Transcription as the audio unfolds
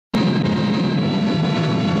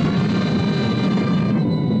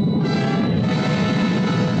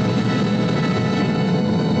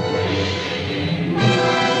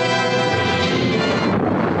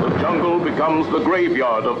becomes the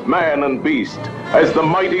graveyard of man and beast as the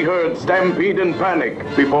mighty herd stampede in panic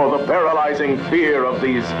before the paralyzing fear of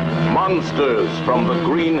these monsters from the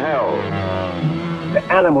green hell. The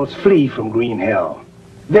animals flee from green hell.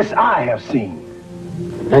 This I have seen.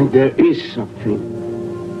 And there is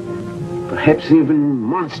something, perhaps even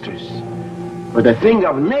monsters, but a thing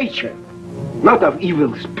of nature, not of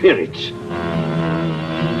evil spirits.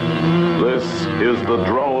 This is the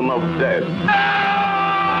drone of death.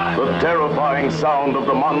 The terrifying sound of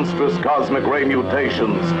the monstrous cosmic ray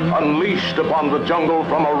mutations unleashed upon the jungle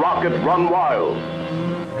from a rocket run wild.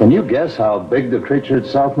 Can you guess how big the creature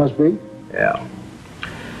itself must be? Yeah.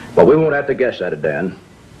 But we won't have to guess at it, Dan.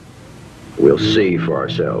 We'll see for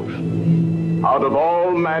ourselves. Out of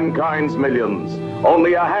all mankind's millions,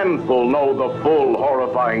 only a handful know the full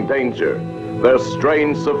horrifying danger. Their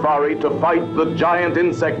strange safari to fight the giant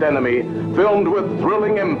insect enemy, filmed with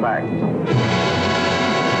thrilling impact.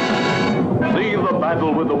 See the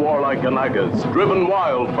battle with the warlike Anagas, driven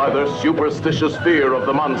wild by their superstitious fear of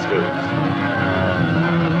the monsters.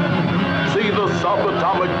 See the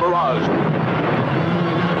subatomic barrage,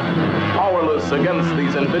 powerless against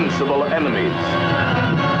these invincible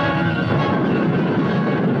enemies.